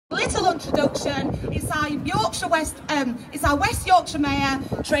introduction. It's our West Yorkshire Mayor,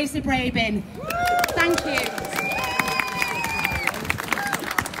 Tracy Brabin. Thank you.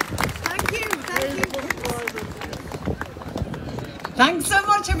 Thanks so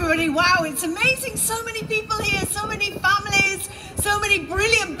much, everybody. Wow, it's amazing. So many people here, so many families, so many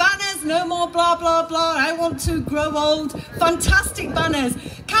brilliant banners. No more blah, blah, blah. I want to grow old. Fantastic banners.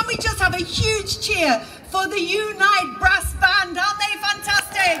 Can we just have a huge cheer for the Unite Brass Band? Aren't they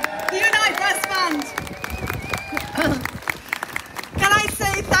fantastic? The Unite Brass Band. Can I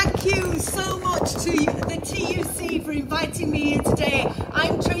say thank you so much to the TUC for inviting me here today.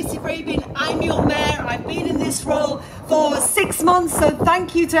 I'm Tracy Brabin, I'm your mayor. I've been in this role for 6 months, so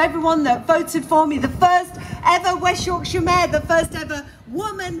thank you to everyone that voted for me. The first ever West Yorkshire Mayor, the first ever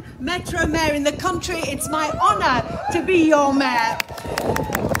woman Metro Mayor in the country. It's my honour to be your mayor.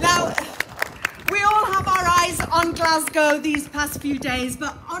 Now, we all have our eyes on Glasgow these past few days,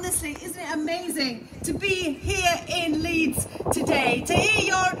 but honestly, isn't it amazing to be here in Leeds today, to hear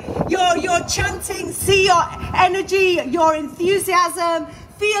your chanting, see your energy, your enthusiasm,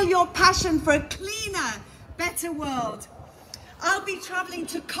 feel your passion for a cleaner, better world. I'll be travelling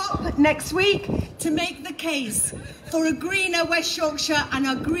to COP next week to make the case for a greener West Yorkshire and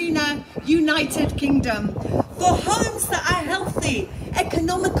a greener United Kingdom, for homes that are healthy,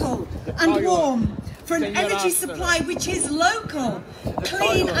 economical and warm, for an energy supply which is local,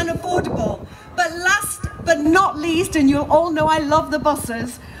 clean and affordable, but last but not least, and you all know I love the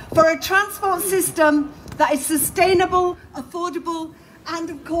buses, for a transport system that is sustainable, affordable and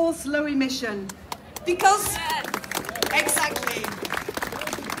of course low emission. Because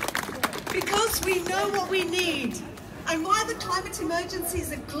we know what we need, and while the climate emergency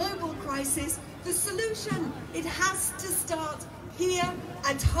is a global crisis, the solution, it has to start here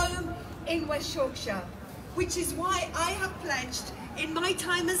at home in West Yorkshire, which is why I have pledged in my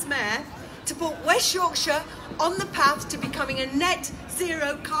time as mayor to put West Yorkshire on the path to becoming a net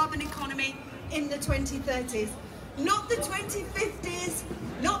zero carbon economy in the 2030s. Not the 2050s,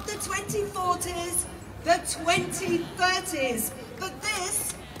 not the 2040s, the 2030s. But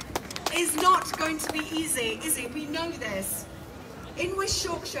this is not going to be easy, is it? We know this. In West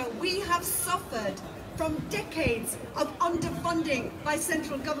Yorkshire, we have suffered from decades of underfunding by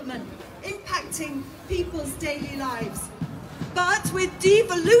central government, impacting people's daily lives. But with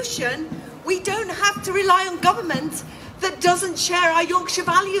devolution, we don't have to rely on government that doesn't share our Yorkshire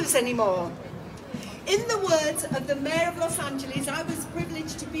values anymore. In the words of the Mayor of Los Angeles, I was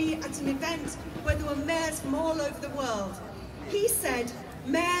privileged to be at an event where there were mayors from all over the world. He said,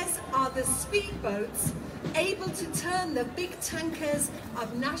 mayors are the speedboats able to turn the big tankers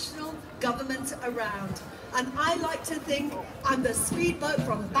of national government around. And I like to think I'm the speedboat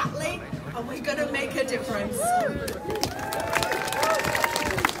from Batley, and we're going to make a difference.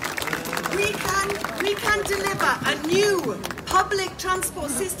 We can deliver a new public transport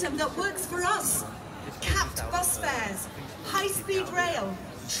system that works for us. Capped bus fares, high-speed rail,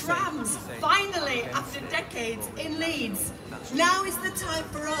 trams, finally, after decades in Leeds. Now is the time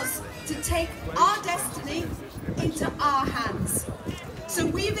for us to take our destiny into our hands. So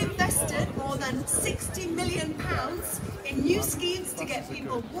we've invested more than £60 million in new schemes to get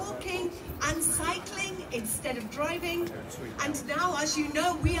people walking and cycling instead of driving. And now, as you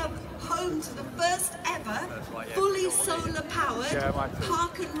know, we are home to the first ever fully solar powered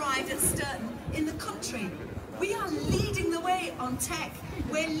park and ride at Sturton in the country. We are leading the way on tech.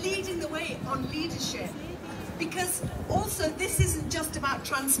 We're leading the way on leadership. Because also this isn't just about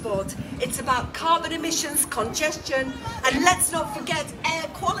transport, it's about carbon emissions, congestion, and let's not forget air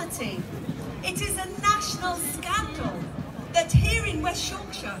quality. It is a national scandal that here in West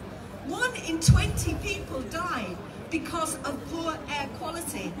Yorkshire, 1 in 20 people die because of poor air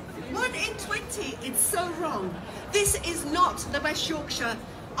quality. 1 in 20, it's so wrong. This is not the West Yorkshire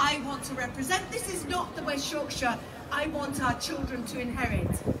I want to represent. This is not the West Yorkshire I want our children to inherit.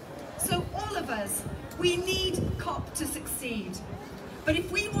 So all of us, we need COP to succeed. But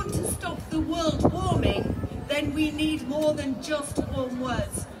if we want to stop the world warming, then we need more than just warm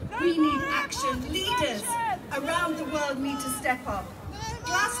words. We need action. Leaders around the world need to step up.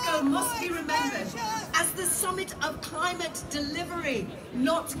 Glasgow must be remembered as the summit of climate delivery,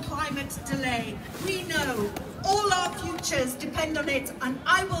 not climate delay. We know all our futures depend on it, and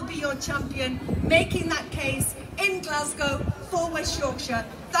I will be your champion making that case in Glasgow for West Yorkshire.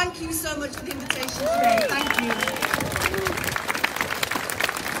 Thank you so much for the invitation today. Thank you.